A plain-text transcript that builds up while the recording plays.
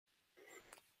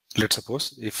Let's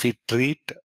suppose if we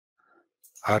treat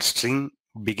our string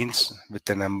begins with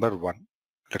the number 1.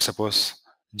 Let's suppose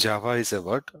Java is a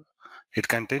word. It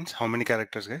contains how many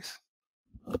characters, guys?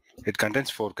 It contains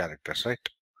 4 characters, right?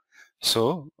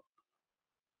 So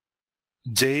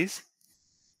J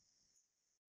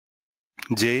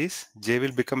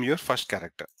will become your first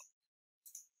character,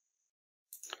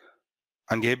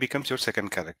 and A becomes your second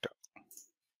character.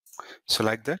 So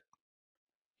like that,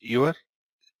 your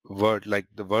word, like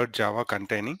the word Java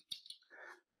containing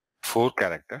 4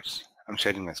 characters. I'm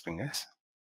sharing my screen, guys.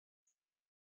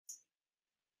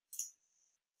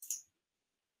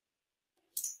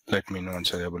 Let me know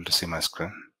once you're able to see my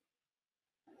screen.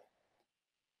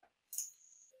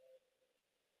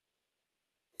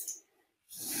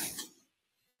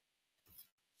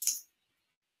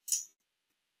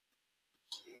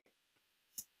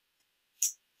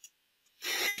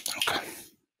 Okay.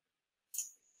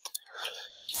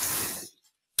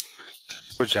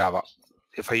 So Java,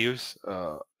 if I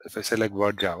say like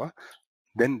word Java,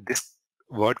 then this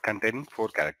word containing 4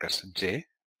 characters, J,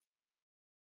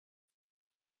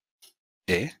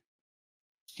 A,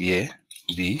 B,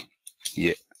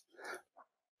 A.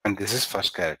 And this is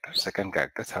first character, second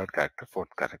character, third character,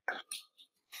 fourth character.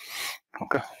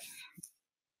 Okay.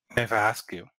 If I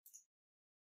ask you,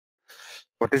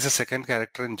 what is the second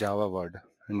character in Java word,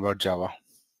 in word Java?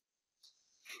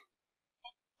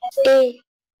 A.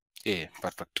 A,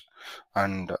 perfect.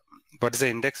 And what is the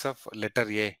index of letter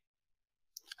A?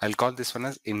 I'll call this one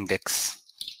as index.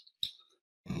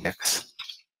 Index.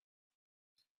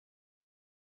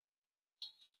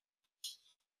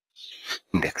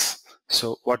 Index.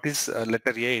 So what is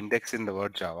letter A index in the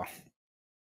word Java?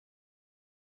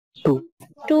 2.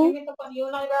 2.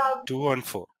 2 and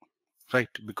 4, right?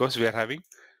 Because we are having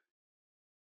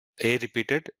A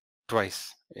repeated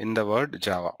twice in the word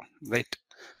Java, right?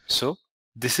 So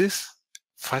this is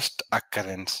first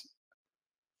occurrence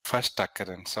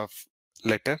of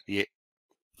letter A.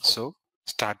 So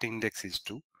starting index is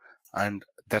 2, and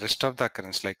the rest of the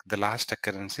occurrence, like the last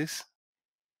occurrence, is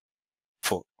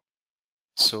 4.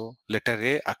 So letter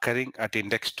A occurring at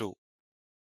index 2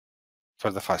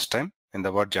 for the first time in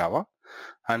the word Java,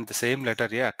 and the same letter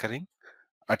A occurring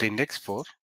at index 4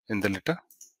 in the letter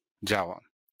Java.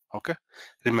 Okay,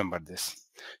 remember this.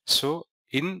 So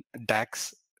in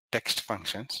DAX text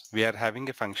functions, we are having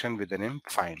a function with the name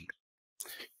find,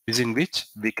 using which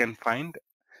we can find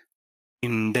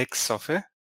index of a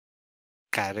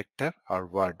character or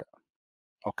word.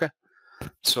 Okay,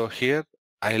 so here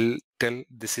I'll tell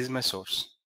this is my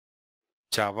source.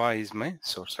 Java is my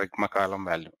source, like my column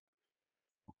value.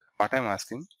 What I'm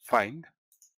asking, find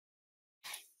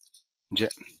J.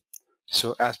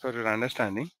 So as per your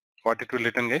understanding, what it will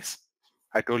return, guys?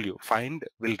 I told you find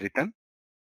will return.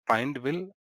 Find will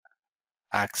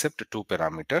accept 2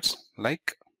 parameters,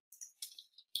 like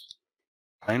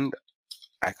find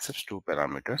accepts 2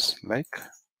 parameters like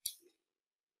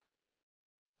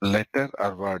letter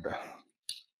or word.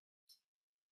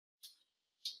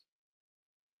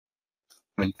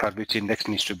 I mean, for which index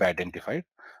needs to be identified,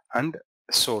 and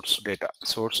source data,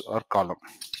 source or column.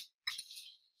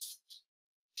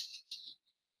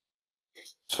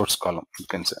 Source column, you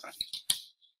can say.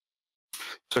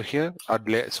 So here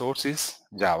our source is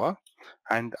Java,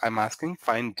 and I'm asking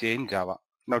find J in Java.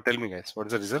 Now tell me, guys, what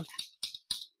is the result?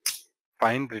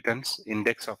 Find returns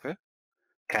index of a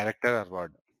character or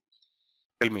word.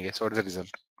 Tell me, guys, what is the result?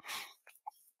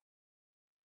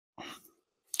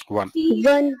 1.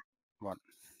 1. 1.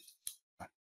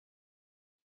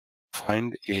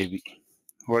 Find AV.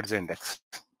 What is the index?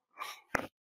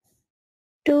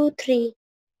 2, 3.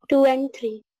 2 and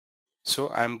 3. So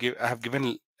I have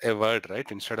given a word,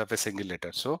 right, instead of a single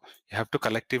letter. So you have to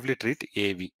collectively treat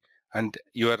AV, and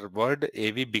your word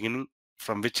AV beginning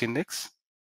from which index?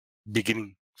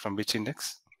 Beginning from which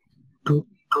index? 2.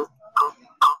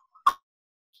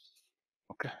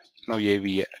 Okay. Now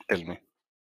AV, tell me.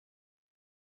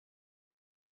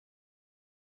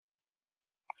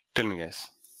 Tell me, guys,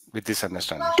 with this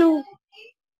understanding. 2.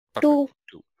 Perfect. 2.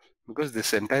 2. Because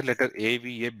this entire letter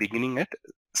AVA beginning at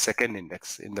second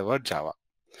index in the word Java.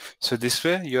 So this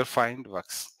way your find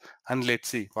works. And let's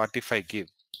see, what if I give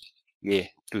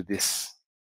A to this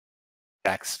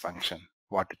DAX function?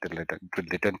 What it will return? It will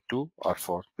return 2 or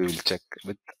 4. We will check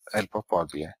with help of Power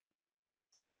BI.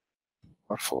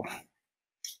 Or 4.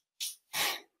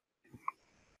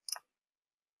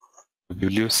 We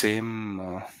will use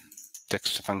same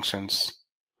text functions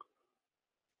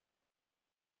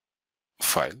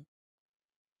file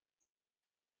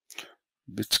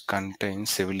which contains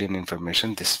civilian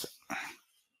information this way.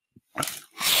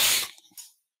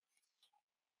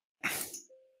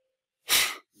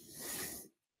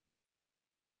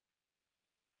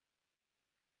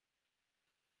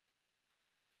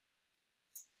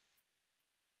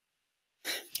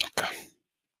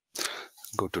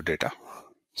 Go to data.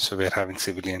 So we are having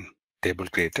civilian table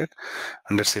created.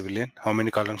 Under civilian, how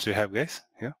many columns we have, guys?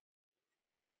 Here.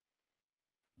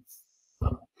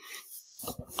 4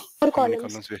 How many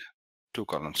columns. columns we have? 2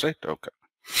 columns, right? Okay.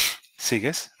 See,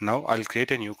 guys, now I'll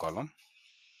create a new column.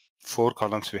 4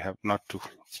 columns we have, not 2,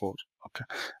 4. Okay.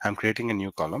 I'm creating a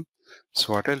new column.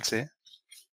 So what I'll say,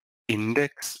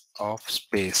 index of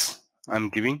space.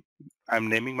 I'm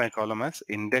naming my column as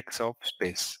index of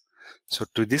space. So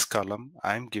to this column,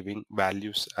 I'm giving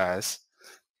values as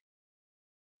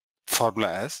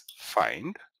formula as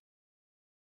find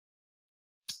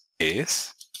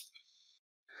space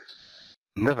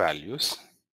in the values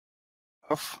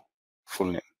of full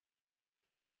name.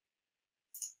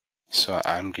 So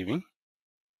I'm giving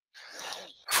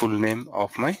full name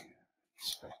of my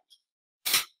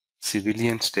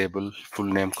civilian stable full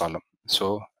name column.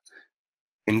 So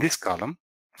in this column,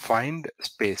 find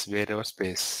space wherever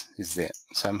space is there.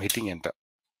 So I'm hitting enter.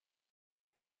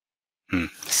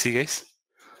 See, guys.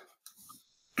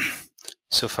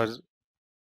 So for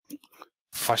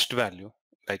first value,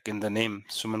 like in the name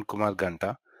Suman Kumar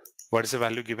Ganta, what is the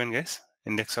value given, guys?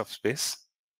 Index of space.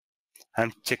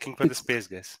 I'm checking for the space,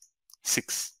 guys.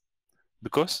 6.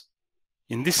 Because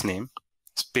in this name,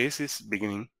 space is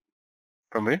beginning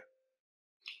from where?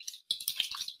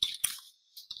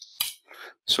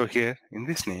 So here in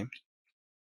this name,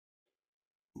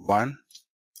 1,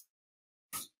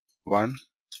 1,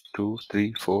 2,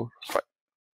 3, 4, 5.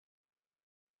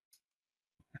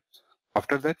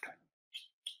 After that,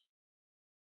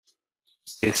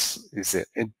 space is there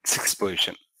in 6th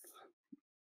position.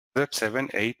 That 7,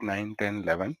 8, 9, 10,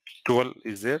 11, 12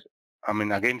 is there. I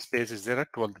mean, again, space is there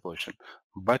at 12th position.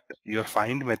 But your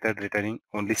find method returning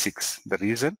only 6. The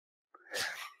reason,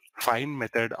 find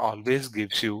method always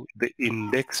gives you the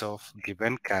index of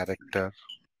given character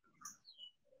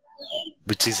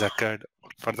which is occurred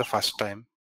for the first time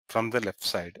from the left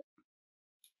side.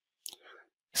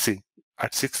 See,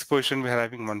 at 6th position we are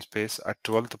having 1 space, at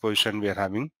 12th position we are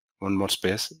having 1 more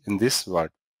space in this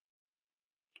word.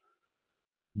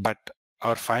 But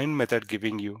our find method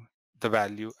giving you the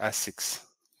value as 6.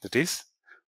 That is,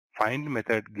 find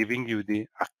method giving you the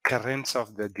occurrence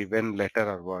of the given letter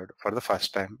or word for the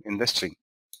first time in the string.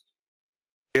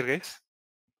 Clear, guys?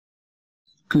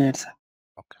 Clear, sir.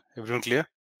 Okay. Everyone clear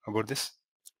about this?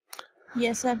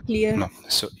 Yes, sir, clear. No.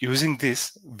 So using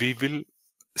this, we will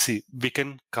see, we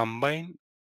can combine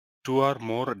 2 or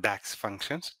more DAX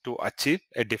functions to achieve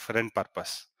a different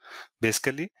purpose.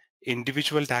 Basically,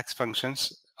 individual DAX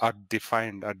functions are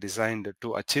designed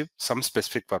to achieve some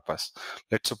specific purpose.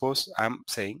 Let's suppose I'm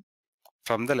saying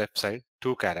from the left side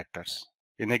 2 characters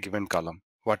in a given column.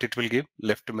 What it will give?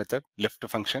 Left method, left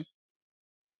function.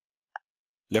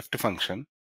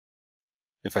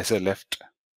 If I say left,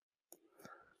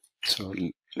 so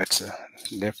let's say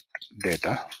left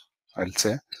data, I'll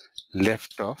say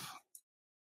left of,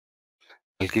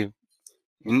 I'll give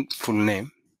in full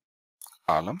name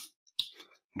column,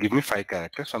 give me 5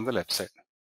 characters on the left side.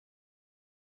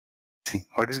 See,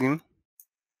 what is given?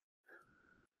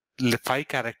 5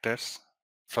 characters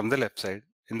from the left side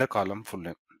in the column full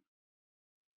name.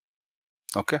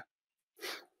 Okay,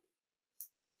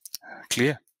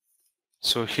 clear?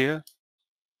 So here,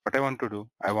 what I want to do,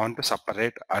 I want to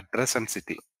separate address and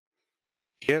city.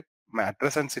 Here, my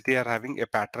address and city are having a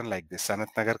pattern like this, Sanat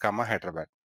Nagar, Hyderabad.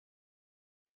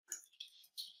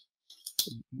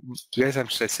 Guys, I'm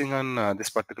stressing on this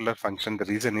particular function. The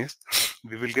reason is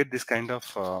we will get this kind of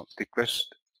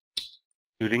request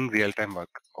during real-time work.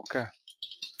 Okay,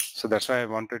 so that's why I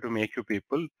wanted to make you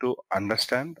people to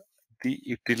understand the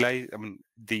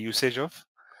usage of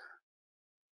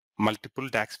multiple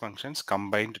DAX functions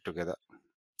combined together.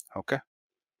 Okay,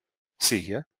 see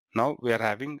here. Now we are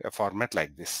having a format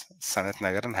like this, Sanat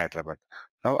Nagar and Hyderabad.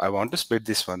 Now I want to split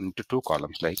this one into 2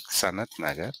 columns, like Sanat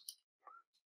Nagar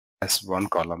as 1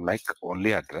 column like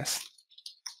only address,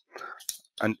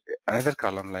 and another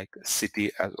column like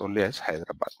city as only as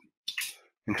Hyderabad,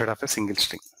 instead of a single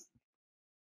string.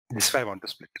 This is why I want to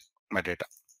split my data.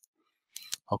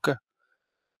 Okay.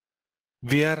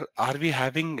 Are we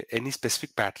having any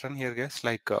specific pattern here, guys?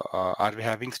 Like, are we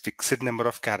having fixed number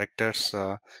of characters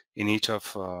in each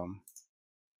of? Are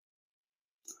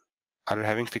we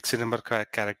having fixed number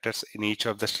of characters in each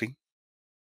of the string?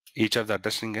 Each of the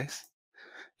address string, guys?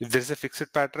 If there is a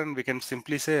fixed pattern, we can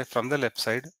simply say from the left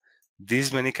side,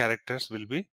 these many characters will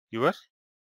be your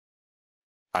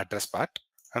address part,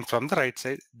 and from the right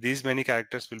side, these many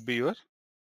characters will be your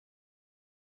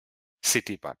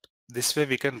city part. This way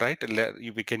we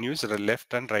can use the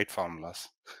left and right formulas.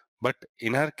 But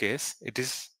in our case, it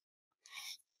is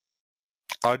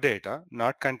or data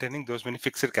not containing those many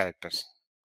fixed characters.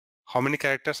 How many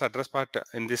characters address part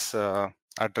in this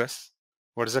address?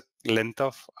 What is the length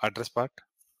of address part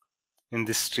in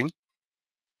this string?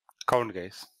 Count,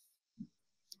 guys.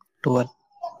 12.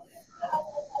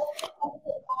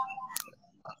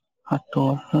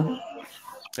 12.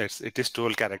 It is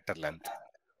 12 character length.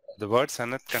 The word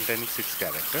Sanath containing 6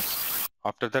 characters.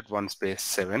 After that 1 space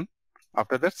 7.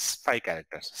 After that 5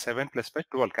 characters. 7 plus 5,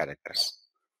 12 characters.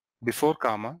 Before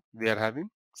comma, we are having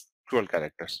 12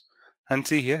 characters. And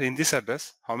see here in this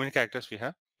address, how many characters we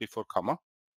have before comma?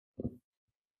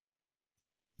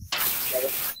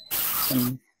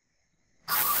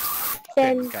 10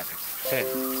 characters. 10.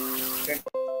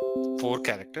 4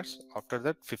 characters. After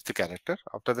that 5th character.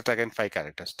 After that again 5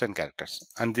 characters. 10 characters.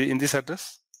 And in this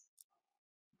address?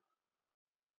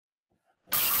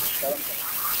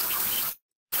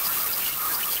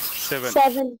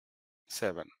 7.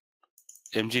 7.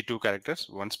 MG 2 characters,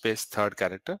 1 space 3rd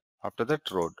character. After that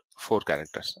road 4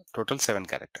 characters. Total 7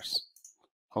 characters.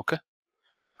 Okay.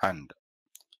 And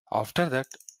after that,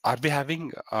 are we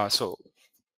having so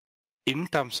in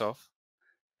terms of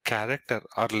character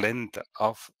or length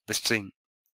of the string,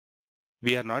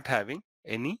 we are not having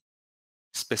any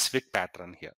specific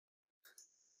pattern here.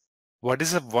 What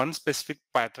is the one specific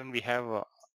pattern we have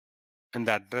in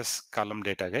the address column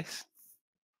data, guys?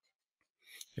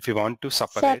 If you want to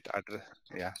separate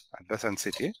address and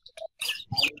city,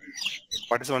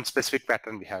 what is one specific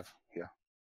pattern we have here?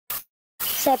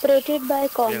 Separated by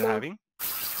comma. We are having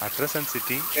address and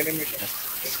city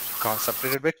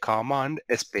separated by comma and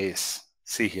a space.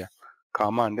 See here,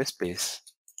 comma and a space.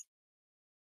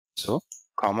 So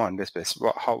comma and a space.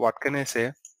 What can I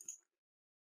say?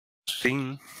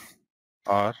 String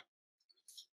or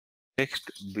text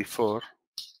before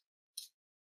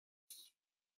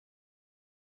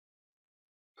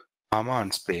comma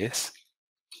and space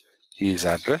is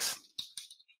address.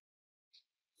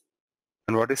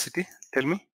 And what is city? Tell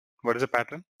me, what is the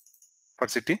pattern for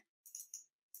city?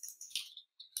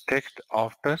 Text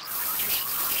after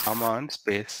comma and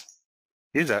space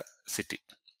is a city.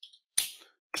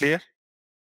 Clear?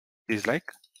 Is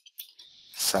like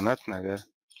Sanath Nagar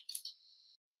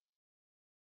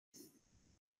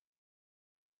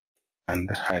and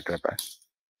Hyderabad.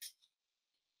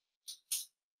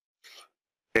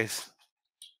 Guys,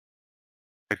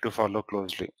 try to follow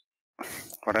closely.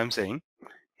 What I'm saying,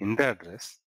 in the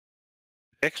address,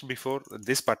 text before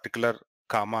this particular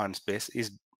comma and space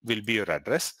will be your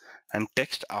address, and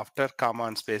text after comma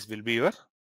and space will be your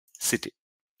city.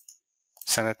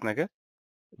 Sanath Nagar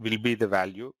will be the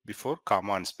value before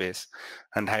comma and space,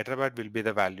 and Hyderabad will be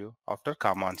the value after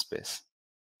comma and space.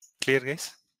 Clear,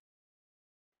 guys?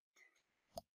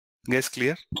 Guys,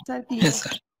 clear? Sir, clear. Yes,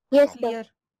 sir. Yes, sir. Clear.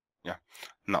 Yeah.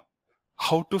 Now,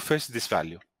 how to fetch this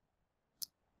value?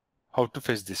 How to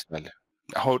fetch this value?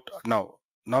 Now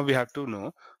we have to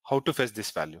know how to fetch this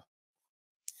value.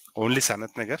 Only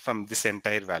Sanath Nagar from this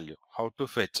entire value. How to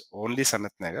fetch only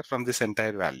Sanath Nagar from this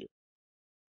entire value.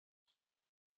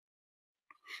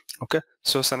 Okay.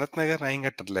 So Sanath Nagar lying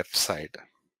at the left side.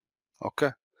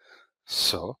 Okay.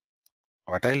 So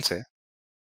what I'll say.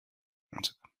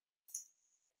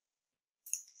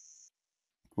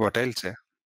 What I'll say.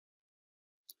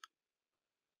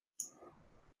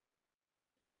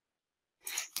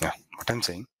 Yeah. What I'm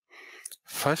saying.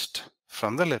 First,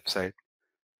 from the left side,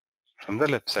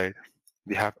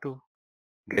 we have to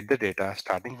get the data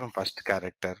starting from first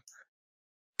character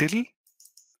till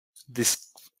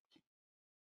this.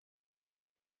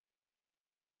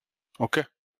 Okay.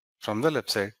 From the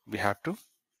left side, we have to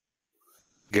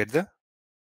get the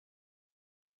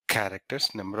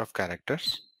characters, number of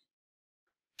characters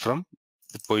from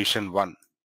the position 1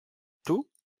 to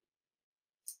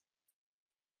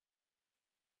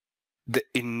the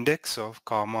index of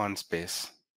comma and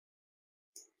space.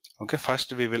 Okay,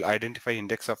 first we will identify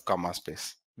index of comma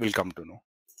space. We'll come to know.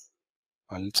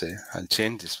 I'll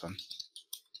change this one.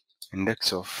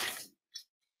 Index of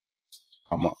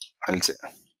comma. I'll say.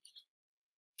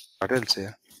 What I'll say?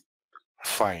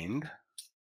 Find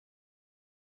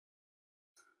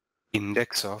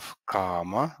index of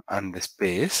comma and the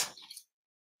space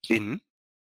in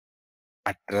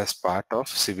address part of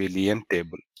civilian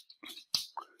table.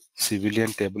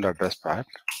 Civilian table address part.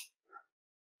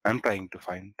 I'm trying to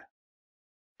find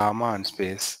comma and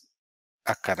space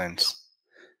occurrence.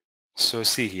 So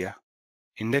see here,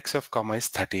 index of comma is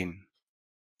 13.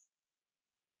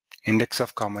 Index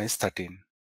of comma is 13.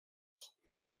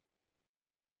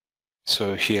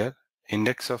 So here,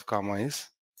 index of comma is 13.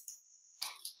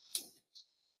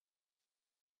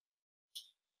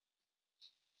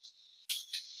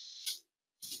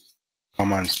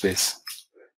 comma and space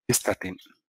is 13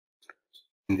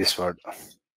 in this word.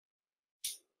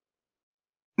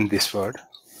 In this word,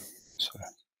 sorry.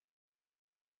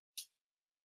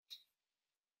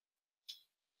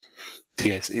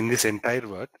 Yes, in this entire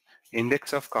word,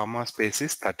 index of comma space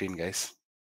is 13, guys.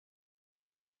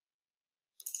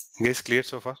 Guys, clear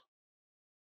so far?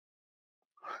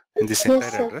 In this Yes,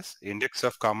 entire sir. address, index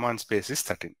of comma and space is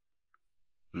 13.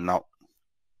 Now,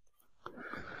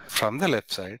 from the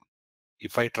left side,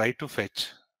 if I try to fetch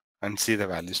and see the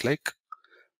values, like,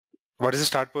 what is the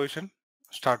start position?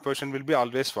 Start position will be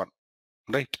always 1,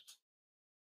 right?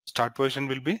 Start position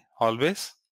will be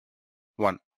always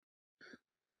 1.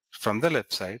 From the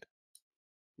left side,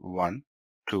 1,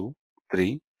 2,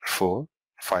 3, 4,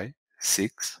 5,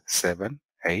 6, 7,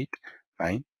 8,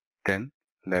 9, 10,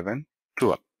 11,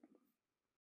 12.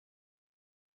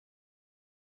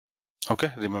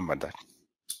 Okay, remember that.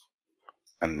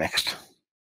 And next,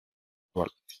 well,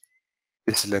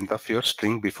 this is length of your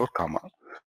string before comma.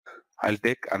 I'll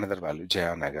take another value,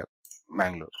 Jayanagar,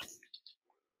 Mangalore.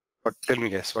 But tell me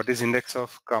guys, what is index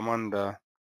of comma and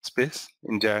space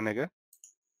in Jayanagar?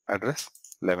 Address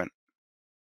 11.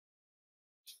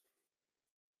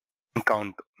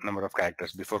 Count number of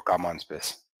characters before comma and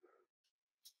space.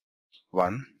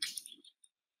 1,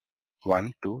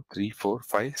 1, 2, 3, 4,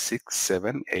 5, 6,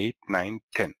 7, 8, 9,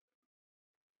 10.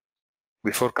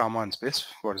 Before comma and space,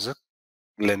 what is the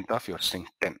length of your string?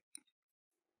 10.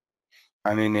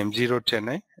 And in MG Road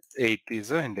Chennai, 8 is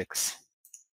the index.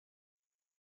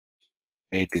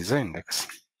 8 is the index.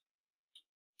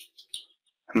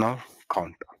 Now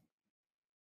count.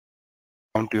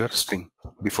 Count your string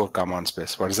before comma and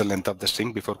space. What is the length of the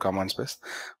string before comma and space?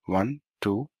 1,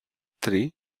 2,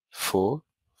 3, 4,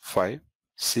 5,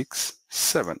 6,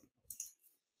 7.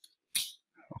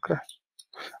 Okay.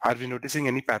 Are we noticing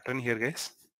any pattern here,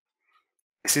 guys?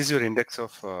 This is your index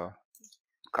of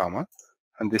comma,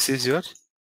 and this is your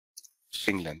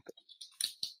string length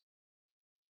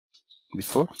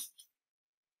before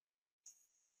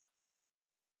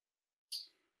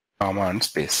comma and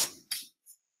space.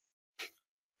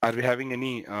 Are we having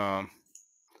any? Are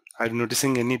you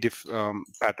noticing any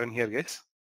pattern here, guys?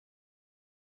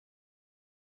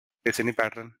 Is any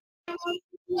pattern?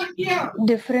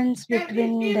 Difference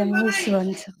between them is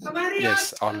 1, sir.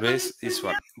 Yes, always is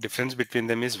 1. Difference between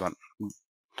them is 1.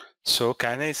 So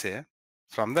can I say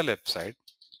from the left side,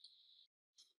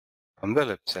 from the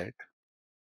left side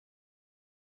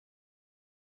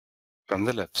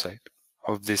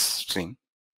of this string,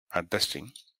 address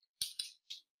string,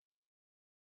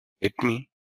 get me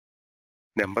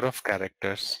number of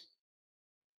characters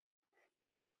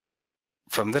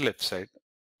from the left side.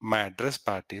 My address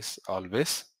part is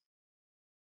always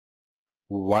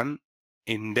 1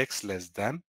 index less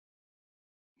than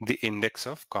the index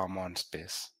of comma and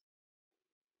space.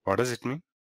 What does it mean?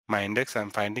 My index, I'm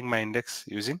finding my index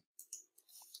using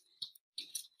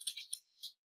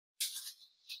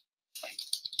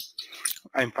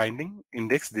I'm finding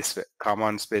index this way, comma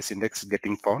and space index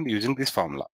getting found using this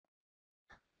formula.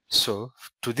 So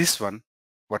to this one,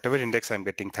 whatever index I'm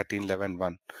getting 13, 11,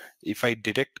 1, if I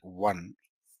deduct 1,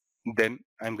 then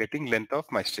I'm getting length of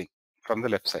my string from the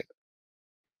left side.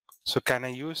 So can I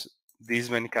use these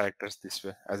many characters this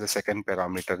way as a second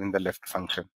parameter in the left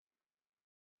function?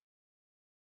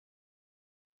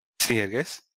 See here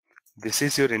guys, this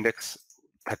is your index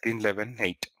 13, 11,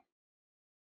 8.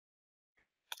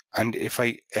 And if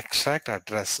I extract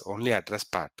address, only address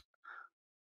part,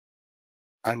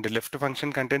 and the left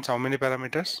function contains how many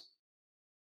parameters?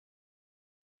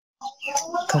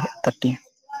 13.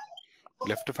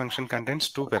 Left function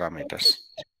contains 2 parameters.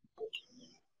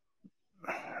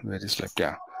 Where is left?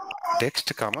 Yeah.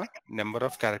 Text, comma, number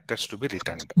of characters to be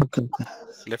returned. Okay.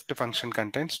 Left function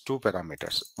contains 2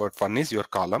 parameters. But one is your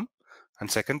column,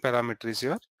 and second parameter is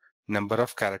your number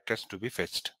of characters to be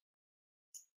fetched.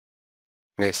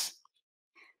 Yes.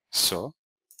 So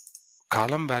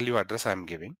column value address I am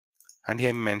giving, and here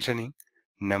I am mentioning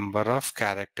number of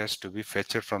characters to be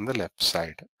fetched from the left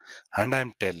side, and I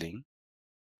am telling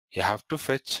you have to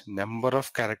fetch number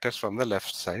of characters from the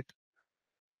left side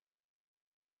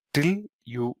till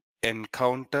you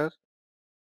encounter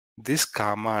this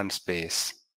comma and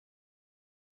space.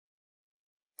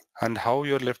 And how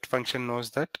your left function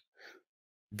knows that?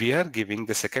 We are giving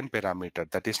the second parameter,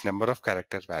 that is number of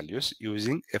character values,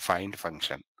 using a find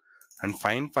function. And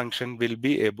find function will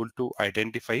be able to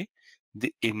identify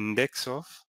the index of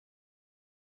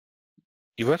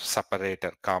your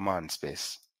separator, comma and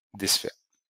space. This way.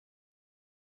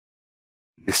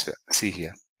 This way. See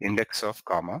here. Index of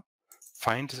comma.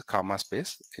 Find the comma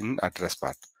space in address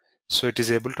part. So it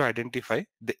is able to identify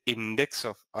the index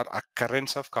of or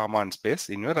occurrence of comma and space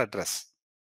in your address.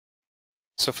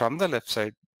 So from the left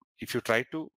side, if you try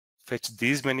to fetch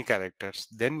these many characters,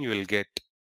 then you will get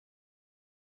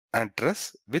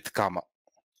address with comma,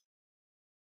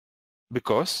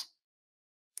 because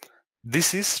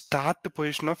this is start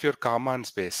position of your comma and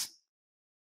space.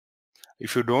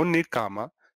 If you don't need comma,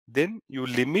 then you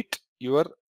limit your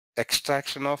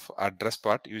extraction of address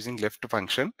part using left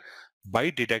function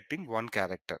by deducting one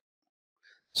character,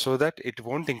 so that it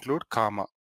won't include comma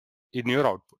in your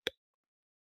output.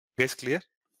 Guys, clear?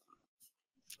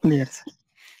 Clear, sir.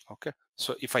 Okay.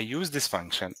 So if I use this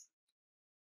function,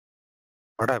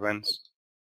 what happens?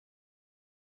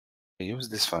 I use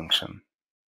this function.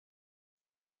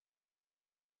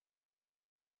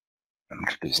 I'm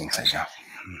reducing such a.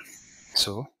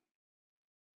 So,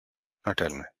 now tell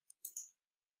me.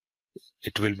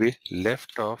 It will be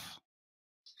left of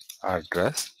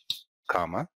address,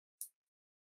 comma,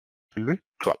 will be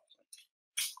 12.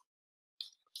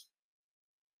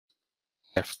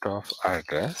 Left of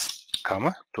address,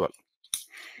 comma, 12.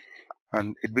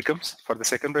 And it becomes, for the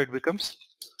second row, it becomes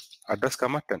address,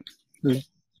 comma, 10. Left.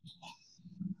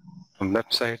 From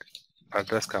left side,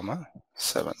 address, comma,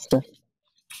 7. Sir.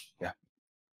 Yeah.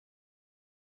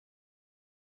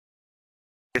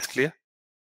 It's clear?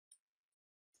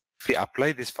 If we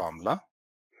apply this formula,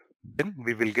 then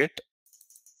we will get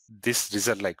this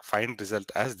result, like find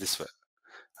result as this way.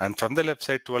 And from the left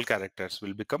side, 12 characters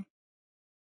will become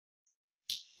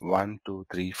 1, 2,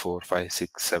 3, 4, 5,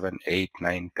 6, 7, 8,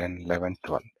 9, 10, 11,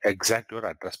 12. Exact your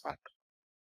address part.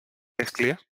 Is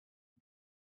clear?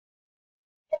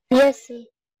 Yes, sir.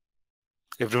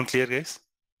 Everyone clear, guys?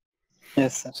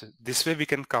 Yes, sir. So this way we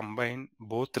can combine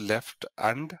both left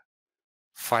and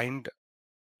find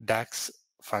DAX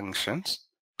functions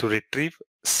to retrieve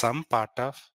some part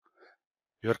of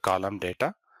your column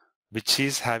data which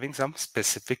is having some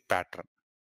specific pattern.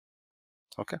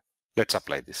 Okay, let's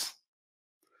apply this.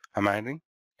 I'm adding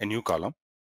a new column.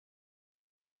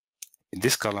 In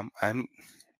this column, I'm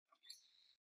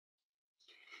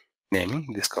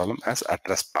naming this column as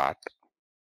address part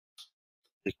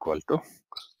equal to,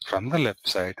 from the left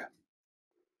side,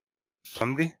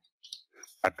 from the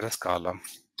address column,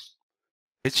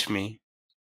 fetch me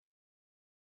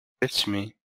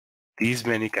these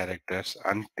many characters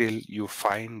until you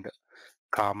find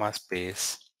comma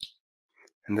space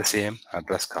in the same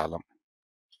address column.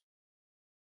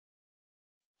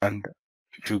 And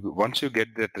once you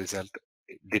get that result,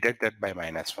 deduct that by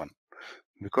 -1,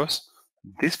 because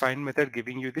this find method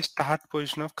giving you the start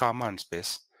position of comma and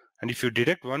space. And if you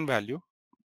deduct one value,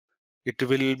 it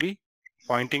will be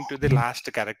pointing to the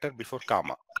last character before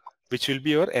comma, which will be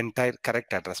your entire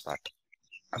correct address part.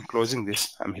 I'm closing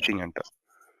this. I'm hitting enter.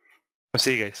 Now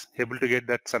see, guys, able to get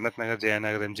that Sanat Nagar,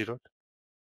 Jayanagar, MG Road?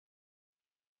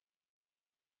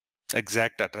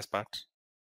 Exact address part.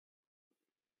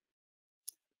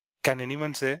 Can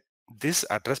anyone say this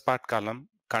address part column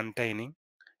containing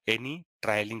any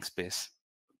trailing space?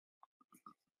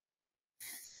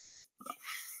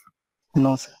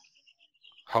 No, sir.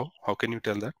 How? How can you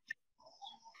tell that?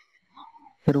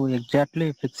 Sir, we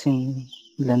exactly fixing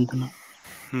length now.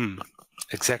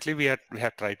 Exactly, we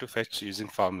have tried to fetch using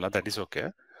formula. That is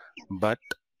okay, but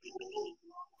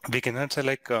we cannot say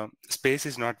like space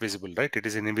is not visible, right? It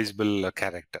is an invisible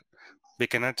character. We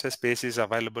cannot say space is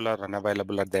available or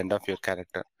unavailable at the end of your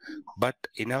character. But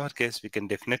in our case, we can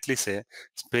definitely say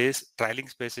trailing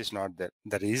space is not there.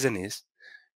 The reason is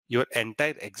your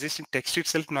entire existing text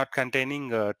itself not containing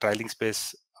trailing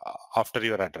space after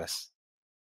your address.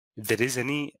 If there is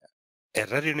any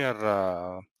error in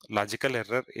your logical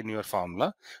error in your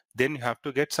formula, then you have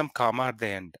to get some comma at the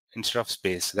end instead of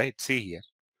space, right? See here.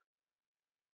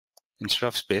 Instead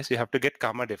of space, you have to get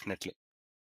comma definitely.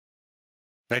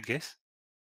 Right, guys?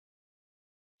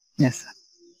 Yes, sir.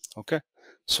 Okay.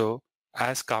 So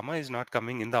as comma is not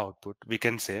coming in the output, we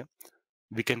can say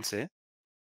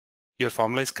your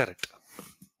formula is correct.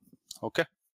 Okay.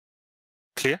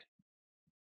 Clear?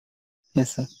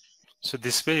 Yes, sir. So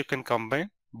this way you can combine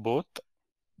both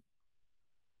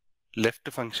left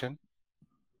function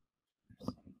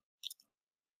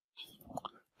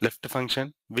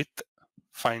with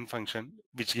find function,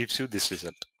 which gives you this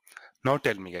result. Now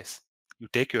tell me, guys, you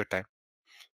take your time.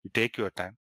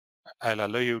 I'll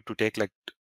allow you to take like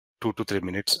 2 to 3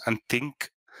 minutes and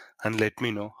think and let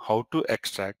me know how to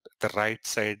extract the right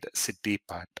side city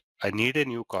part. I need a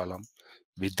new column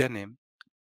with the name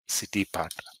city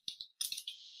part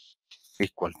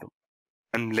equal to,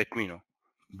 and let me know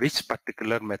which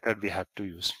particular method we have to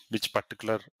use, which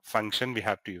particular function we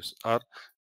have to use, or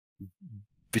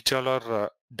which all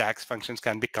our DAX functions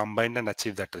can be combined and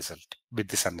achieve that result with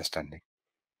this understanding?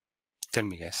 Tell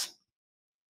me, guys.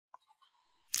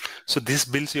 So this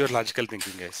builds your logical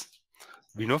thinking, guys.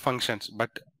 We know functions, but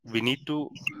we need to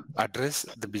address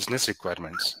the business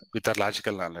requirements with our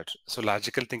logical knowledge. So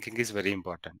logical thinking is very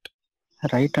important.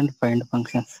 Write and find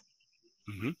functions.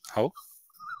 How?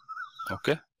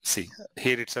 Okay. See,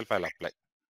 here itself I'll apply.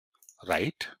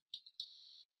 Write,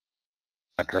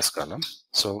 address column.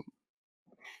 So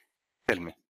tell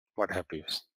me, what I have to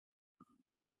use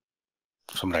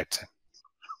from right side?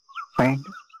 Find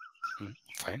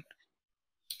Fine.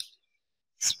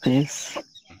 space.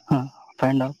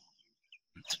 Find out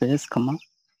space, comma,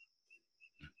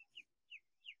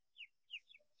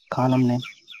 column name,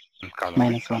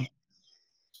 Column -1.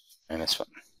 -1.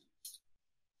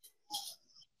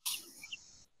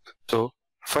 So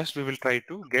first we will try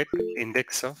to get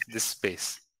index of this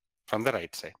space from the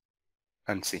right side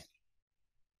and see.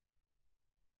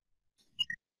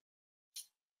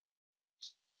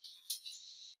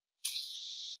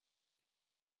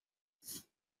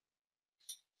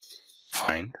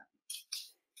 Find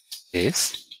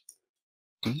space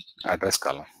address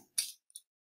column.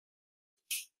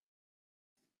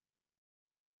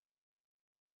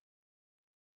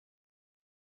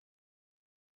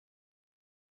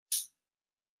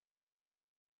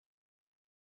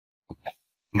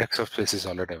 Index of space is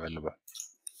already available.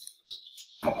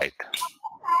 Right.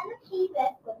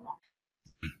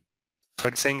 So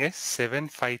it's saying is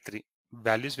 753.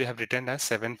 Values we have written as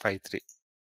 753.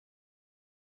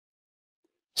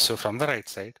 So from the right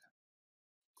side,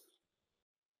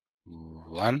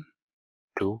 1,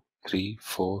 2, 3,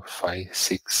 4, 5,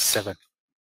 6, 7.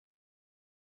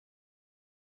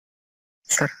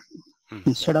 Sir,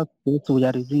 instead of space, we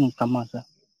are using comma, sir.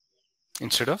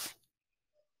 Instead of?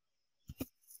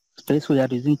 Space, we are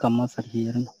using comma, sir,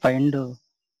 here. Find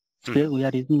space, we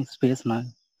are using space now,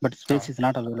 but space is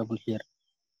not available here.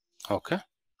 Okay.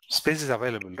 Space is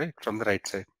available, right? From the right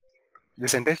side.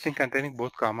 This entire thing containing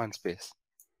both comma and space.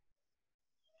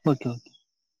 Okay.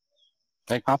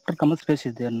 Right. After comma space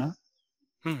is there, no?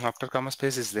 After comma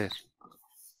space is there.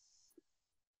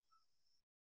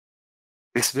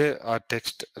 This way our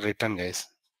text written, guys.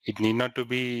 It need not to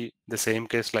be the same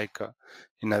case like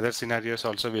in other scenarios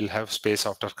also we'll have space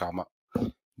after comma.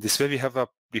 This way we have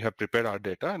prepared our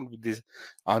data, and with this,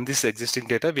 on this existing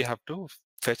data we have to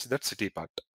fetch that city part.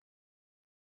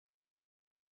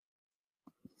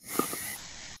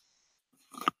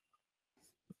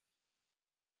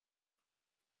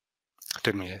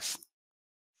 Tell me, yes.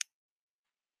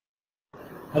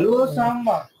 Hello,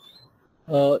 Samba.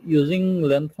 Using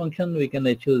length function, we can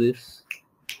achieve this.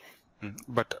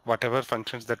 But whatever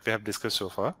functions that we have discussed so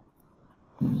far,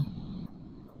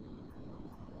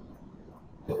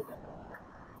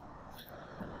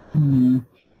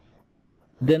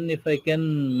 then if I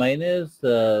can minus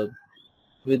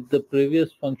with the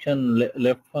previous function,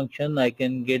 left function, I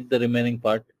can get the remaining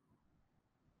part.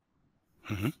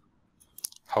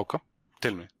 How come?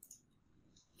 Tell me.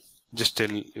 Just tell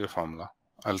your formula.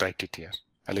 I'll write it here.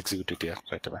 I'll execute it here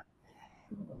right away.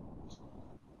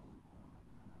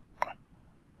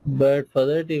 But for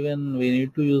that, even we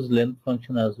need to use length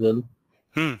function as well.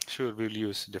 Sure, we'll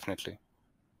use, definitely.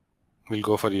 We'll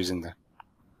go for using that.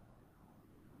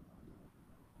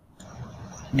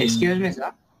 Excuse me,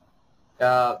 sir.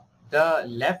 The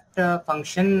left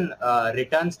function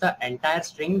returns the entire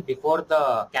string before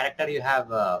the character you have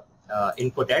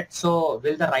inputted. So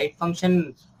will the right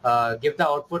function give the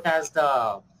output as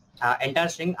the entire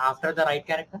string after the right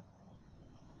character?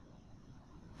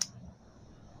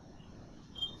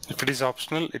 If it is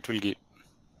optional, it will give.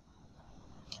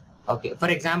 Okay. For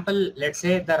example, let's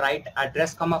say the right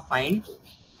address comma find.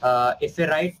 If we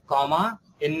write comma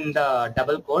in the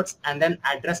double quotes and then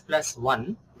address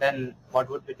 +1, then what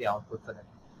would be the output for that?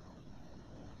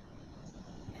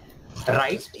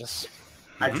 Right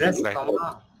address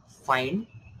comma find.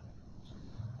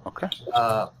 Okay.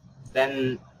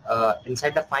 Then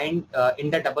inside the find in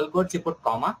the double quotes you put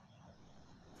comma.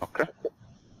 Okay.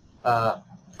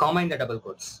 Comma in the double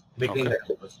quotes between the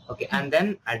double quotes. Okay, and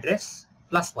then address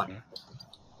 +1.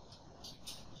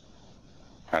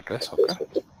 Address.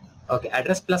 Okay. Okay,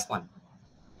 address +1.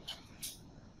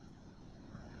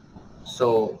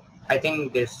 So I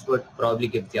think this would probably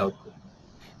give the output.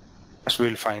 First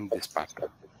we'll find this part.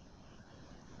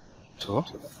 So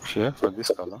here for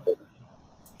this column,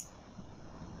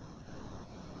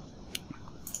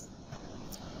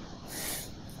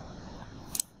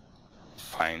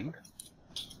 find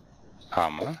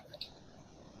comma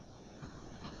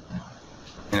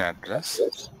in address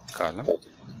column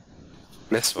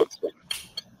 +1.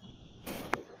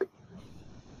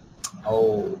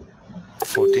 Oh.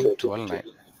 14, 12, 9.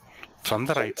 From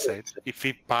the right side, if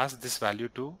we pass this value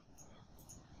to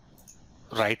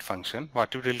right function,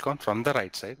 what it will count from the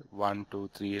right side, 1, 2,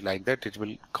 3, like that, it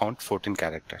will count 14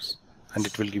 characters. And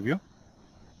it will give you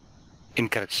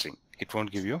incorrect string. It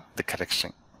won't give you the correct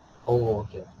string. Oh,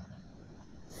 okay.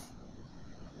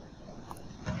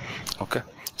 Okay.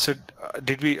 So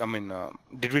did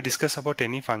we discuss about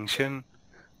any function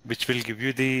which will give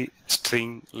you the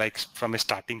string like from a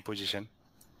starting position?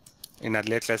 In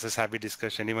earlier classes, have we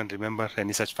discussed? Anyone remember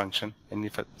any such function? Any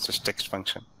such text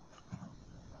function?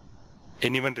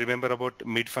 Anyone remember about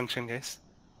mid function, guys?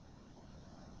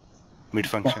 Mid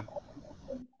function.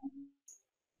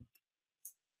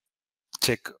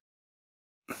 Check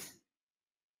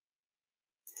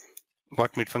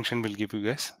what mid function will give you,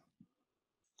 guys.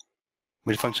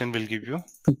 Mid function will give you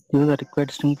Give the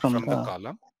required string from the the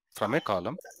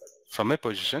column, from a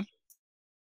position,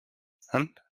 and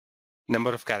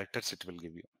number of characters it will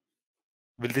give you.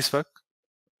 Will this work?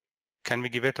 Can we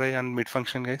give a try on mid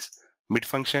function, guys? Mid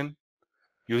function,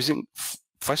 using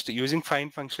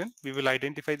find function, we will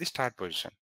identify the start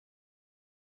position.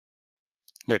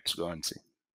 Let's go and see.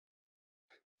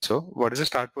 So what is the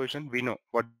start position? We know.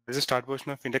 What is the start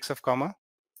position of index of comma?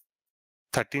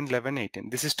 13, 11, 18.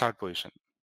 This is start position.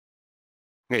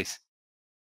 Guys,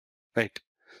 right?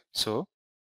 So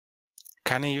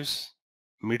can I use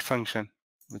mid function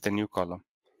with a new column?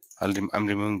 I'm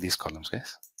removing these columns,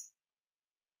 guys.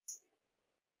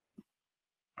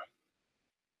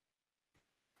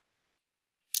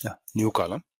 Yeah, new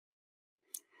column.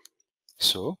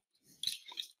 So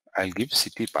I'll give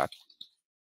city path,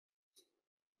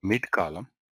 mid column,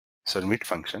 so mid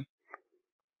function.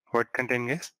 What contain,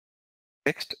 guys?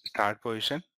 Text, start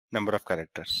position, number of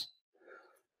characters.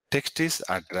 Text is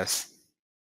address.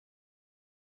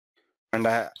 And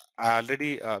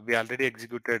we already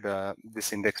executed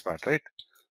this index part, right?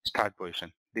 Start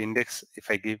position. The index,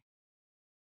 if I give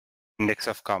index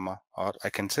of comma, or I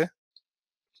can say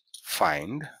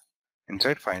find,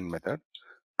 inside find method,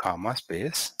 comma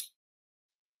space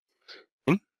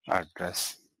in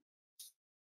address.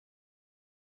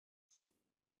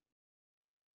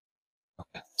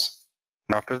 Okay.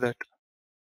 And after that,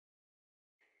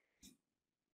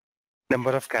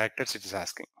 number of characters it is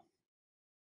asking.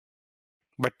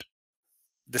 But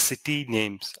the city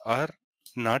names are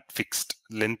not fixed.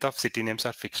 Length of city names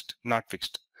are fixed, not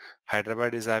fixed.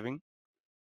 Hyderabad is having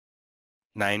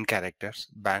 9 characters.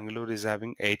 Bangalore is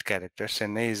having 8 characters.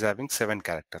 Chennai is having 7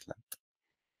 character length.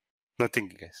 Nothing,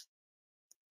 guys.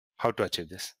 How to achieve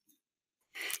this?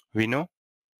 We know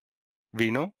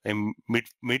a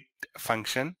mid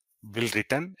function will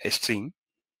return a string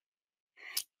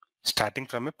starting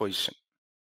from a position,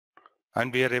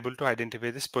 and we are able to identify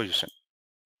this position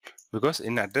because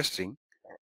in address string,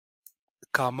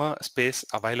 comma space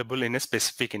available in a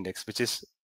specific index, which is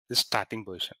the starting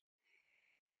position,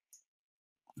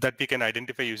 that we can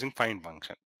identify using find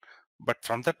function. But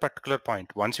from that particular point,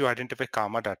 once you identify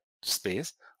comma dot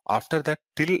space, after that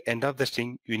till end of the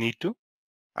string, you need to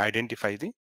identify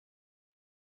the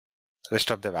rest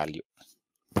of the value.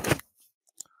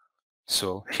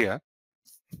 So here,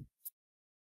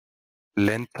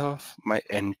 length of my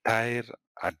entire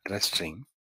address string,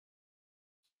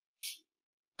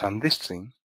 from this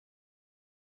string,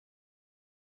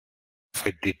 if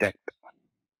I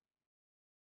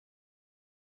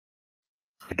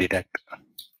deduct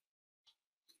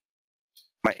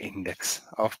my index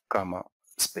of comma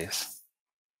space,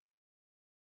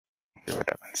 see what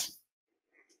happens.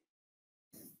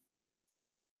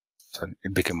 Sorry,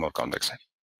 it became more complex.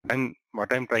 And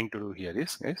what I'm trying to do here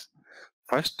is, guys,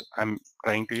 first I'm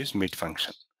trying to use mid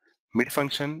function. Mid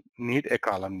function need a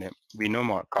column name. We know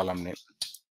more column name.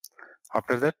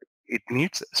 After that, it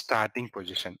needs starting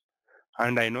position,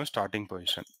 and I know starting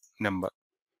position number.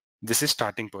 This is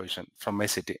starting position from my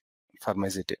city, for my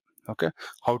city. Okay.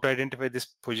 How to identify this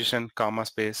position, comma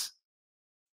space?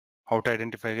 How to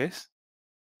identify, guys?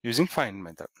 Using find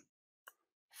method.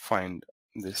 Find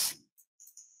this.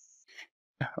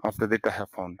 After that, I have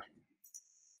found.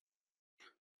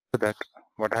 So that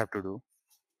what I have to do,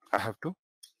 I have to,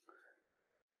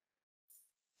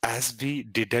 as we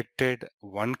deducted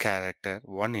one character,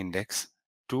 one index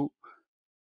to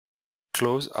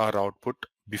close our output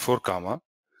before comma,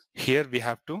 here we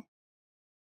have to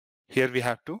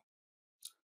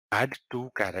add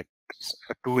 2 characters,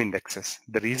 2 indexes.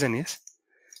 The reason is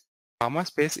comma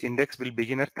space index will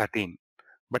begin at 13,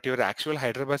 but your actual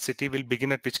Hyderabad city will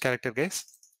begin at which character, guys?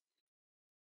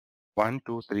 1,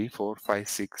 2, 3, 4, 5,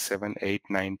 6, 7, 8,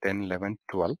 9, 10, 11,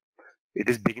 12. It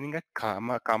is beginning at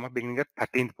comma beginning at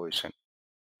 13th position.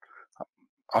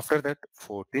 After that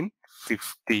 14,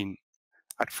 15.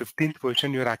 At 15th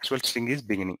position, your actual string is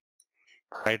beginning.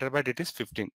 Right about it is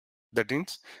 15. That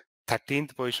means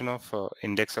 13th position of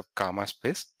index of comma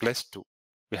space plus 2.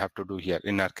 We have to do here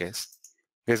in our case.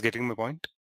 You guys getting my point?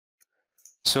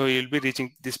 So you'll be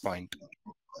reaching this point.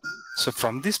 So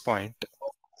from this point,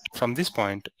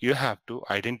 you have to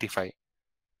identify.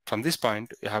 From this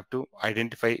point, you have to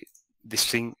identify the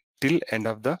string till end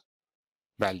of the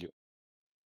value.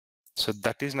 So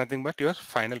that is nothing but your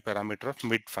final parameter of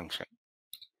mid function,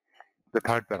 the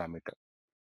third parameter.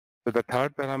 So the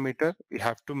third parameter, you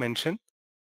have to mention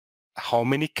how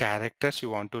many characters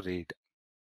you want to read.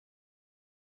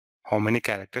 How many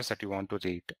characters that you want to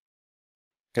read.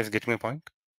 Guys, get my point?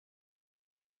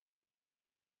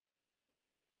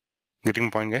 Getting my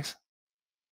point, guys?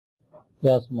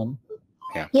 Yes, man.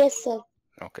 Yeah. Yes, sir.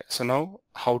 Okay. So now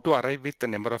how to arrive with the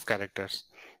number of characters?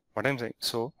 What I'm saying,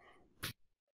 so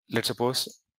let's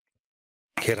suppose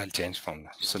here I'll change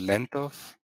formula. So length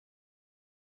of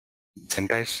this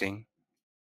entire string,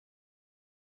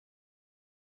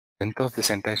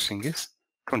 is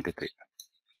 23.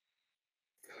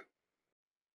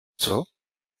 So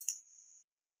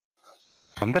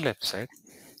from the left side,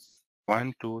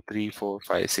 1, 2, 3, 4,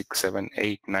 5, 6, 7,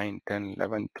 8, 9, 10,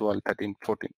 11, 12, 13,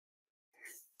 14.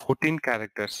 14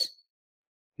 characters.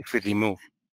 If we remove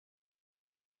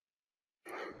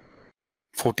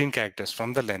 14 characters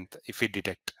from the length, if we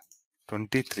deduct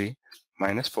 23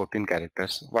 minus 14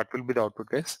 characters, what will be the output,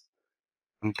 guys?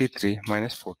 23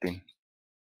 minus 14.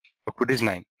 Output is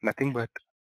 9. Nothing but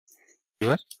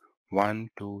your 1,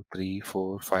 2, 3,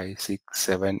 4, 5, 6,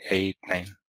 7, 8,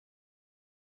 9.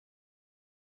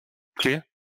 Clear?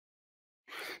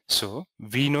 So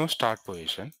we know start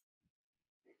position.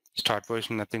 Start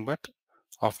position nothing but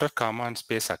after comma and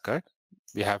space occurred,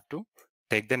 we have to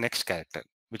take the next character,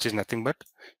 which is nothing but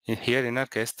here in our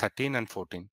case 13 and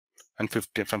 14 and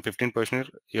 15. From 15 position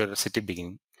your city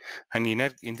beginning, and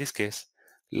in this case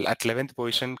at 11th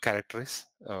position character is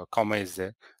comma is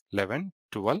there, 11,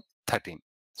 12, 13.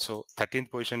 So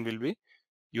 13th position will be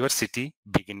your city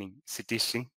beginning, city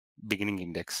string beginning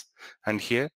index, and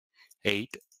here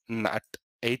 8 at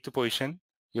 8th position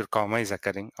your comma is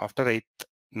occurring. After 8th,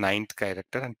 9th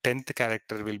character and 10th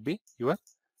character will be your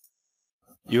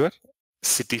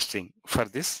city string for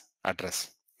this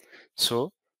address.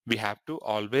 So we have to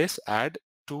always add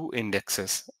 2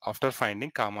 indexes after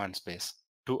finding comma and space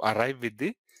to arrive with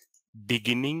the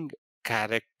beginning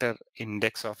character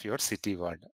index of your city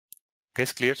word.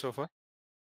 Guys, clear so far?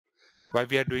 Why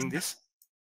we are doing this?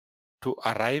 To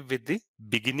arrive with the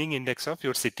beginning index of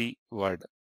your city word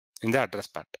in the address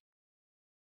part.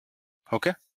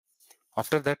 Okay.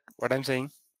 After that, what I'm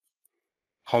saying,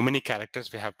 how many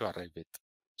characters we have to arrive with.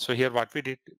 So here what we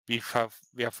did, we have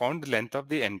found the length of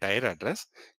the entire address.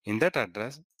 In that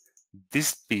address,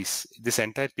 this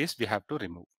entire piece we have to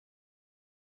remove.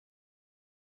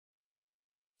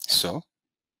 So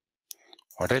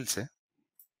what I'll say,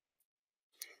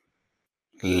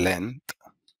 length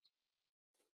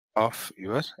of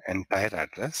your entire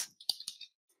address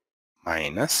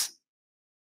minus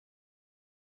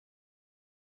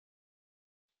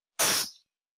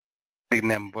the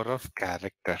number of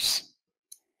characters.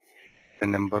 The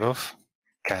number of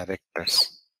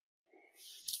characters.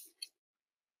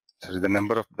 So the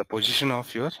number of the position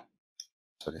of your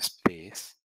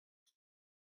space.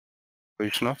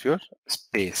 Position of your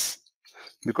space.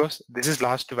 Because this is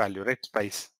last value, right?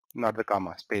 Space, not the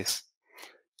comma, space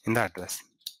in the address.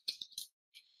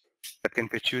 That can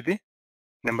fetch you the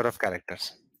number of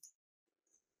characters.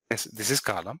 Yes, this is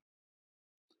column.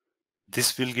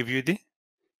 This will give you the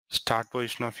start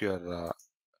position of your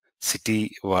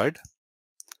city word,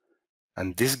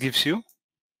 and this gives you,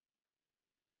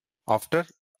 after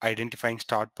identifying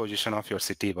start position of your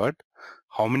city word,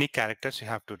 how many characters you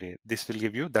have to read. This will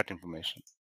give you that information.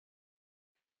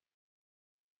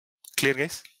 Clear,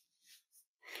 guys?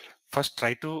 First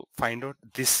try to find out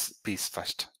this piece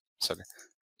first. Sorry,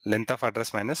 length of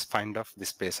address minus find of this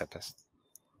space address.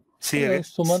 See here,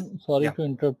 guys. Suman, sorry Yeah. to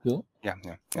interrupt you. Yeah.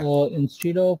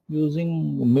 Instead of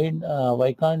using mid,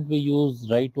 why can't we use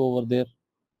right over there?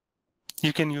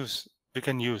 We can use.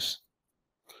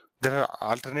 There are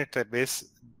alternate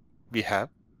ways we have.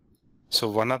 So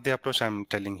one of the approach I'm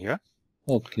telling here,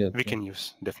 Okay. we can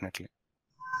use definitely.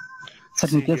 Sir,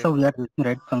 See in case here. of we are using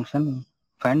right function,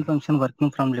 find function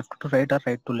working from left to right or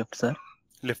right to left, sir?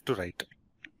 Left to right.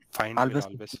 Find Always.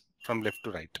 will always from left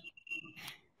to right.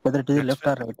 Whether it is That's left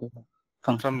why, or right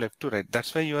function. from left to right.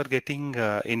 That's why you are getting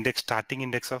starting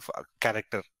index of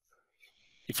character.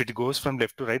 If it goes from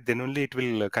left to right, then only it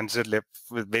will consider left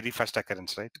with very first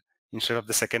occurrence, right? instead of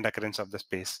the second occurrence of the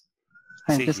space.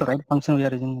 In See case the here. right function we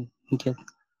are using in case.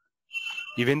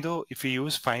 Even though if we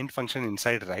use find function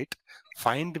inside right,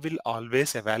 find will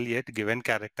always evaluate given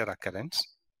character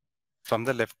occurrence from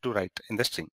the left to right in the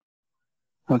string.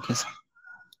 Okay, sir.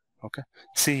 Okay.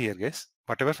 See here, guys.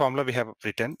 Whatever formula we have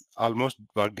written almost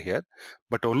worked here,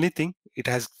 but only thing it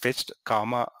has fetched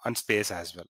comma and space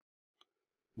as well.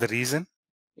 The reason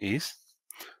is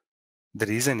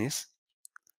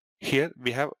here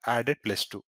we have added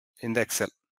 +2 in the Excel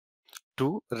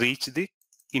to reach the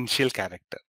initial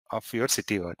character of your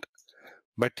city word.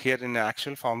 But here in the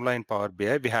actual formula in Power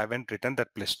BI, we haven't written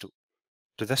that +2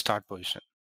 to the start position.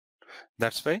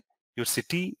 That's why your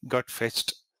city got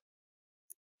fetched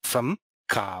from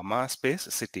comma space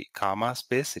city, comma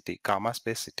space city, comma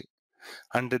space city.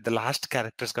 And the last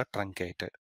characters got truncated.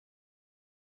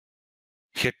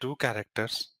 Here 2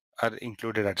 characters are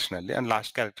included additionally and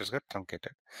last characters got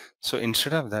truncated. So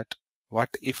instead of that, what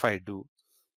if I do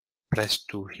press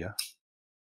 2 here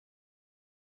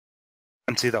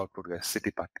and see the output, guys,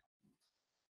 city part.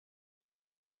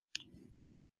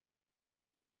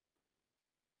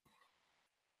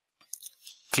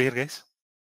 Clear, guys?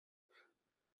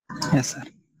 Yes, sir.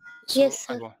 So Yes,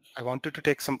 sir. I wanted to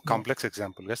take some complex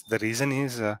example, guys. The reason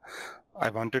is I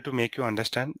wanted to make you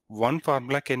understand one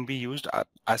formula can be used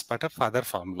as part of other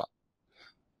formula,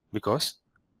 because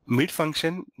mid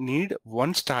function need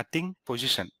one starting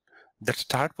position. That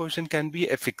start position can be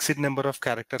a fixed number of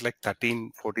characters like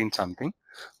 13, 14 something,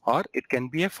 or it can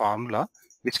be a formula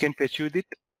which can fetch you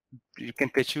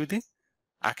the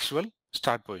actual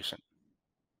start position.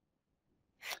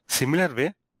 Similar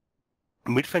way,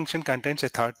 mid function contains a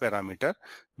third parameter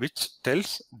which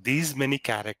tells these many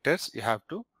characters you have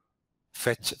to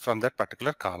fetch from that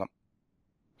particular column.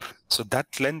 So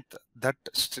that length, that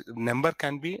number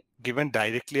can be given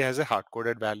directly as a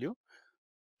hard-coded value,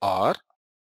 or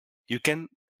you can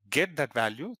get that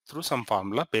value through some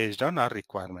formula based on our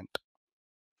requirement.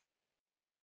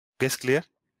 Guys, clear?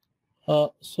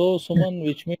 So Suman,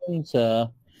 which means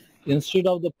instead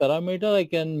of the parameter, I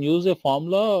can use a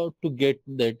formula to get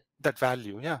that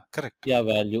Value, yeah, correct.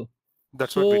 value.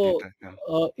 That's what we did.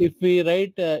 So Yeah. if we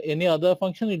write any other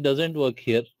function, it doesn't work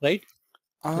here, right?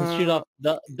 Instead of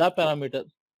the parameter.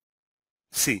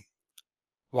 See,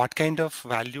 what kind of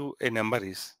value a number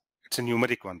is? It's a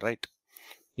numeric one, right?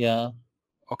 Yeah.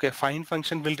 Okay, find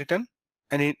function will return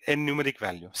a numeric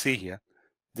value. See here,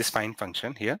 this find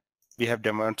function here, we have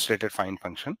demonstrated find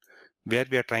function where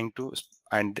we are trying to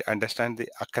understand the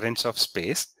occurrence of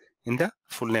space in the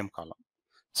full name column.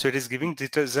 So it is giving the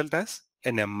result as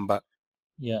a number.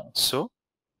 Yeah. So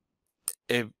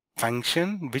a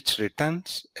function which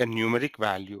returns a numeric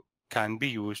value can be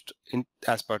used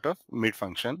as part of mid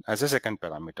function as a second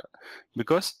parameter,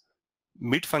 because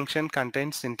mid function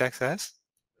contains syntax as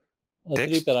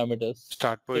 3 parameters.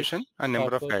 start position and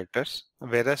number of characters,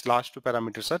 whereas last 2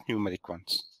 parameters are numeric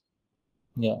ones.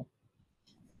 Yeah.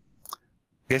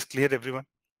 Yes, clear everyone?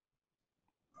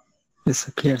 Yes,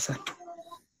 sir. Clear, sir.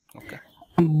 Okay.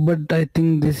 But I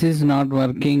think this is not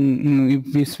working.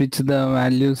 If we switch the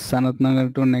values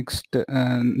Sanatnagar to next,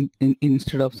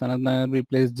 instead of Sanatnagar we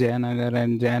place Jayanagar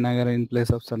and Jayanagar in place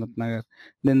of Sanatnagar,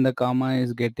 then the comma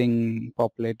is getting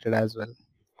populated as well.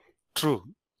 True,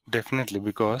 definitely,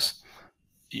 because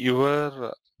you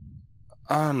are,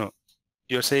 no,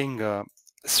 you're saying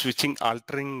switching,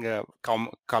 altering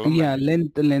column. Yeah,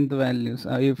 length values.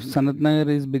 If Sanatnagar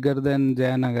is bigger than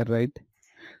Jayanagar, right?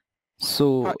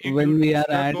 So when we are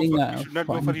adding, you should not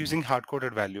go for using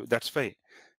hard-coded value. That's why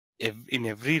in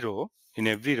every row,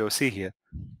 see here,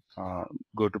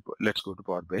 let's go to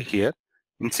Power BI here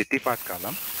in city part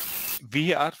column.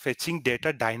 We are fetching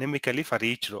data dynamically for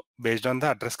each row based on the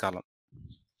address column.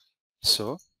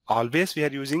 So always we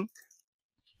are using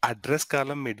address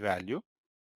column mid value,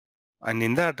 and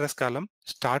in the address column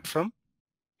start from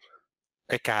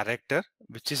a character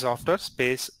which is after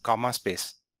space, comma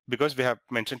space, because we have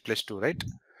mentioned +2, right?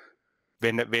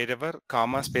 Wherever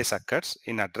comma space occurs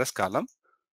in address column,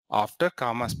 after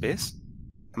comma space,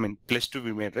 +2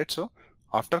 we made, right? So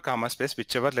after comma space,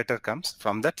 whichever letter comes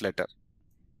from that letter.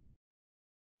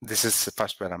 This is the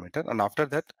first parameter. And after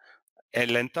that, a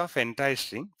length of entire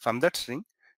string. From that string,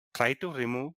 try to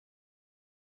remove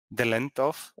the length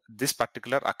of this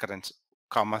particular occurrence,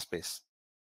 comma space.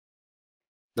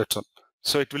 That's all.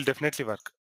 So it will definitely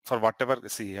work for whatever.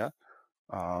 See here.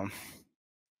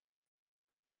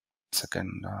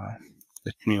 Second,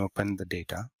 let me open the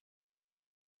data.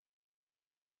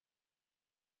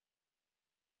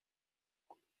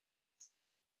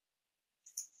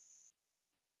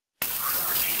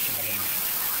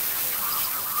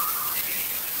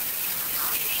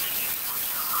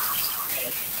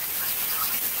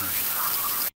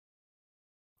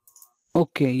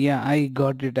 Okay, yeah, I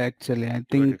got it actually. I You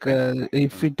think got it, right?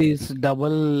 if it is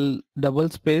double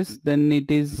space, then it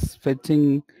is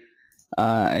fetching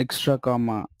extra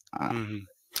comma.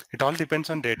 It all depends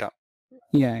on data.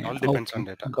 Yeah, It all yeah. depends on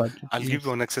Okay, data. got it. I'll give Yes.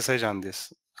 one exercise on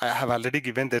this. I have already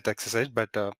given that exercise,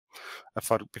 but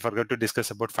we forgot to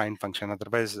discuss about find function.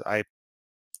 Otherwise, I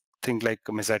think like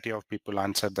a majority of people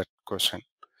answer that question.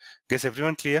 Guys,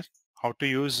 everyone clear how to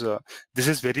use? This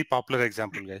is very popular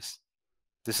example, guys.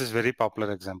 This is very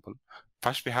popular example.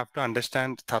 First, we have to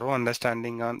understand thorough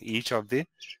understanding on each of the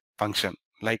function.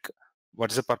 Like, what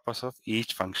is the purpose of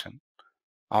each function?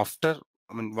 After,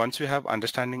 once you have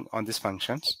understanding on these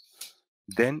functions,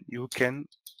 then you can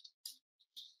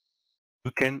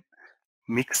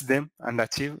mix them and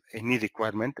achieve any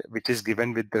requirement which is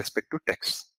given with respect to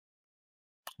text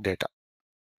data.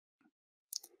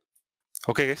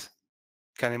 Okay, guys.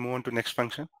 Can I move on to next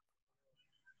function?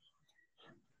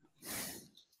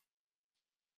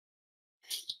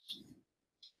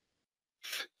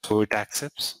 So it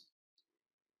accepts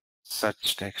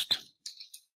such text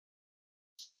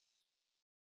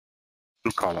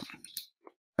in column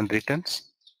and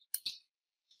returns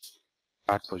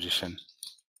start position.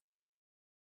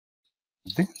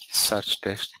 The search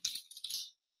text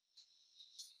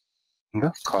in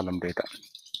the column data.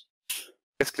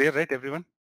 It's clear, right, everyone?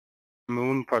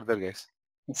 Moving further, guys.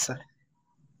 Yes, sir.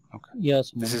 Okay.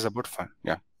 Yes, This is about fun.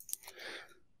 Yeah.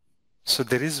 So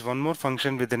there is one more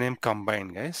function with the name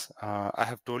combine, guys. I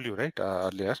have told you, right,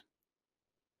 earlier.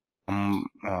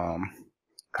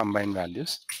 Combine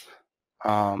values.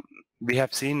 We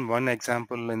have seen one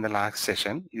example in the last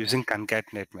session using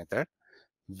concatenate method,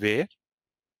 where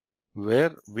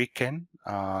we can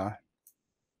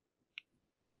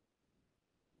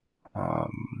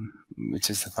which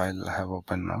is the file I have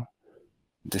opened now.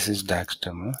 This is DAX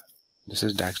demo. This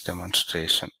is DAX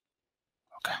demonstration.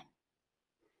 Okay.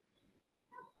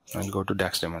 I'll go to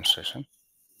DAX demonstration.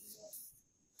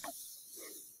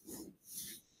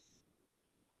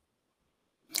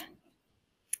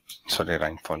 Sorry,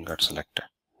 rank file got selected.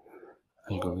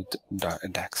 I'll go with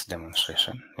DAX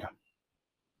demonstration. Yeah.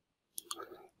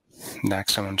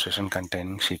 DAX demonstration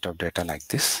containing sheet of data like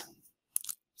this.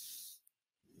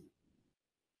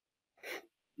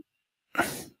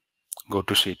 Go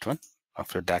to sheet 1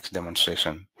 of your DAX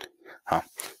demonstration. So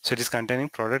it is containing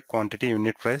product, quantity,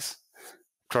 unit price,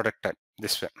 product type,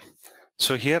 this way.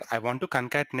 So here I want to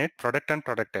concatenate product and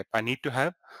product type. I need to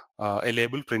have a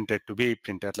label printed to be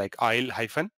printed like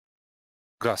oil-grocery.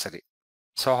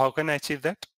 So how can I achieve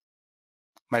that?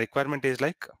 My requirement is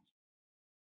like,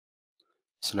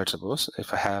 so let's suppose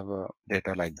if I have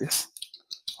data like this,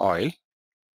 oil,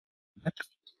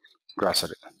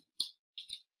 grocery.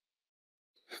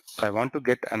 So I want to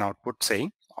get an output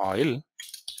saying oil-grocery.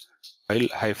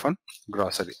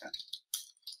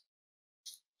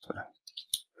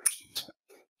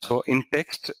 So in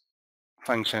text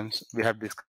functions, we have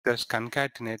discussed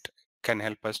concatenate can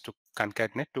help us to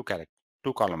concatenate two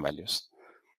column values.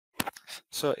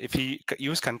 So if you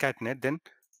use concatenate, then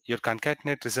your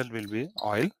concatenate result will be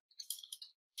oil,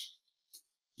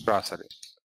 grocery.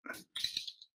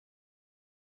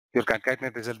 Your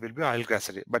concatenate result will be oil,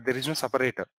 grocery, but there is no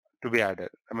separator to be added.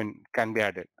 Can be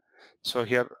added. So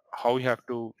here, how you have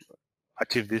to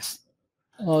achieve this?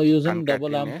 using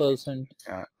double ampersand.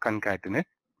 Concatenate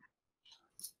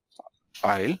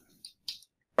oil.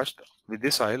 First, with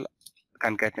this oil,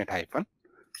 concatenate hyphen.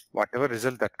 Whatever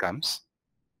result that comes,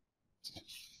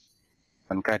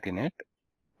 concatenate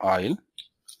oil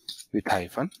with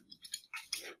hyphen.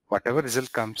 Whatever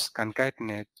result comes,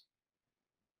 concatenate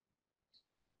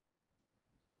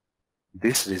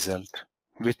this result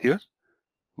with your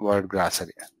word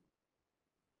grocery.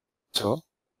 So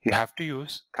you have to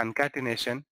use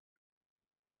concatenation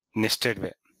nested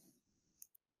way.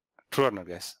 True or not,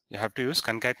 guys? You have to use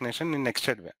concatenation in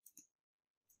nested way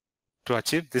to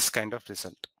achieve this kind of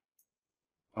result.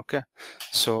 Okay.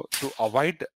 So to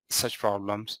avoid such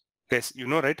problems, guys, you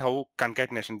know, right, how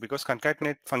concatenation, because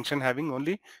concatenate function having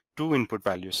only two input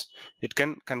values. It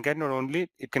can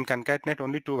concatenate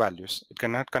only two values. It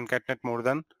cannot concatenate more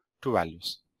than two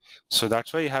values. So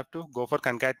that's why you have to go for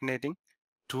concatenating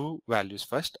two values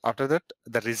first. After that,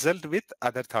 the result with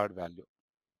other third value.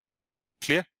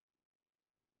 Clear?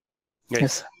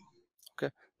 Yes.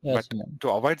 Okay. Yes, But to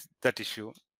avoid that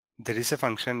issue, there is a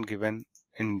function given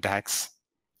in DAX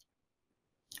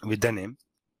with the name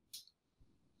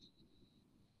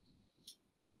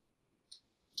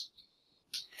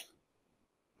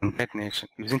concatenation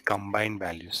using combined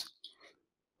values.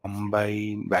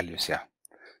 Combined values, yeah.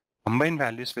 Combined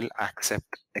values will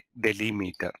accept a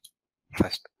delimiter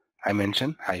first. I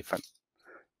mentioned hyphen.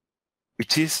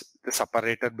 which is the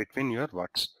separator between your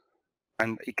words.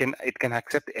 And it can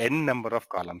accept n number of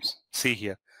columns. See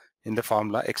here in the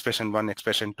formula, expression 1,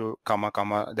 expression 2, comma,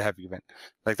 comma, they have given.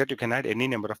 Like that, you can add any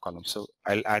number of columns. So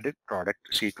I'll add it product,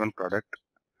 sheet 1 product.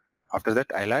 After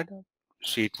that, I'll add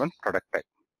sheet 1 product type.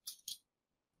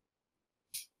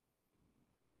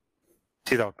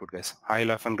 See the output, guys. High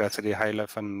life and grocery, high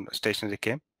life and stationery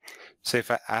came. So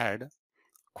if I add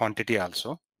quantity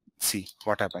also, see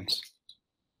what happens.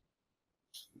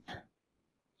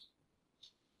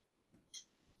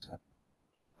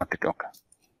 Okay.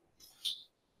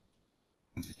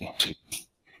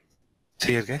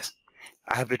 See here, guys.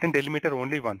 I have written delimiter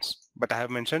only once, but I have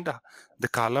mentioned the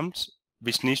columns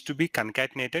which needs to be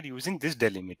concatenated using this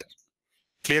delimiter.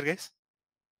 Clear, guys?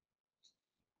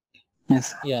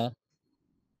 Yes. Yeah.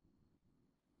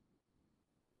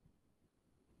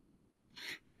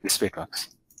 This way it works.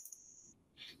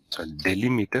 So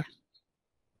delimiter,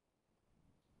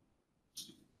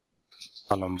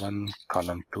 column 1,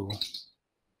 column 2,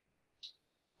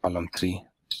 column 3,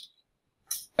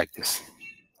 like this.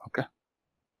 Okay.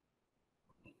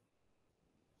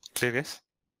 Clear, guys?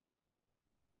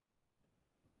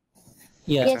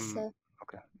 Yeah. Yes, sir.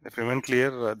 Okay. If you weren't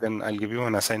clear, then I'll give you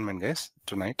an assignment, guys,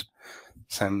 tonight.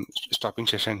 So I'm stopping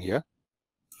session here.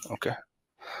 Okay.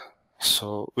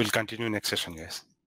 So we'll continue next session, guys.